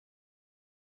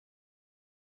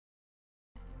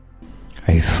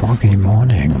A foggy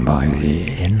morning by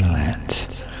the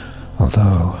inlet,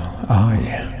 although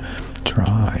I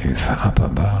drive up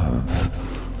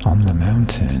above on the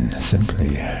mountain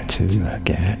simply to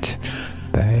get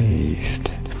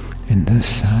bathed in the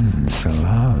sun's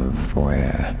love,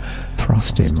 where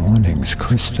frosty morning's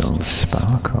crystals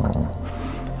sparkle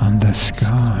under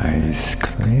skies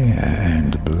clear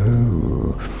and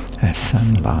blue, as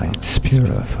sunlight's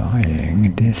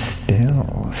purifying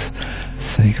distills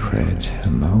sacred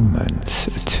moments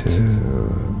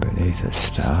too, beneath a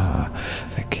star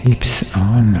that keeps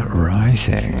on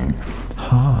rising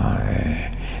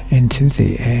high into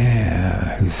the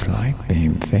air, whose light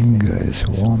beam fingers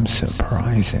warm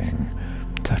surprising,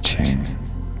 touching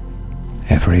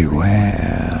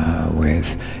everywhere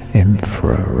with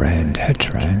infrared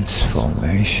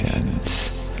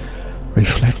transformations,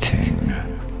 reflecting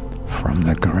from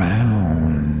the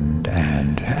ground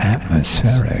and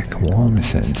atmospheric warm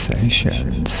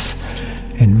sensations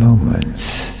in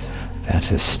moments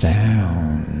that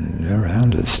astound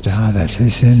around a star that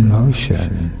is in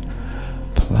motion,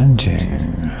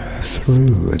 plunging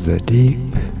through the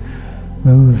deep,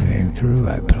 moving through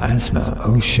a plasma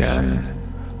ocean,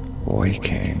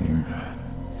 waking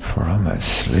from a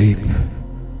sleep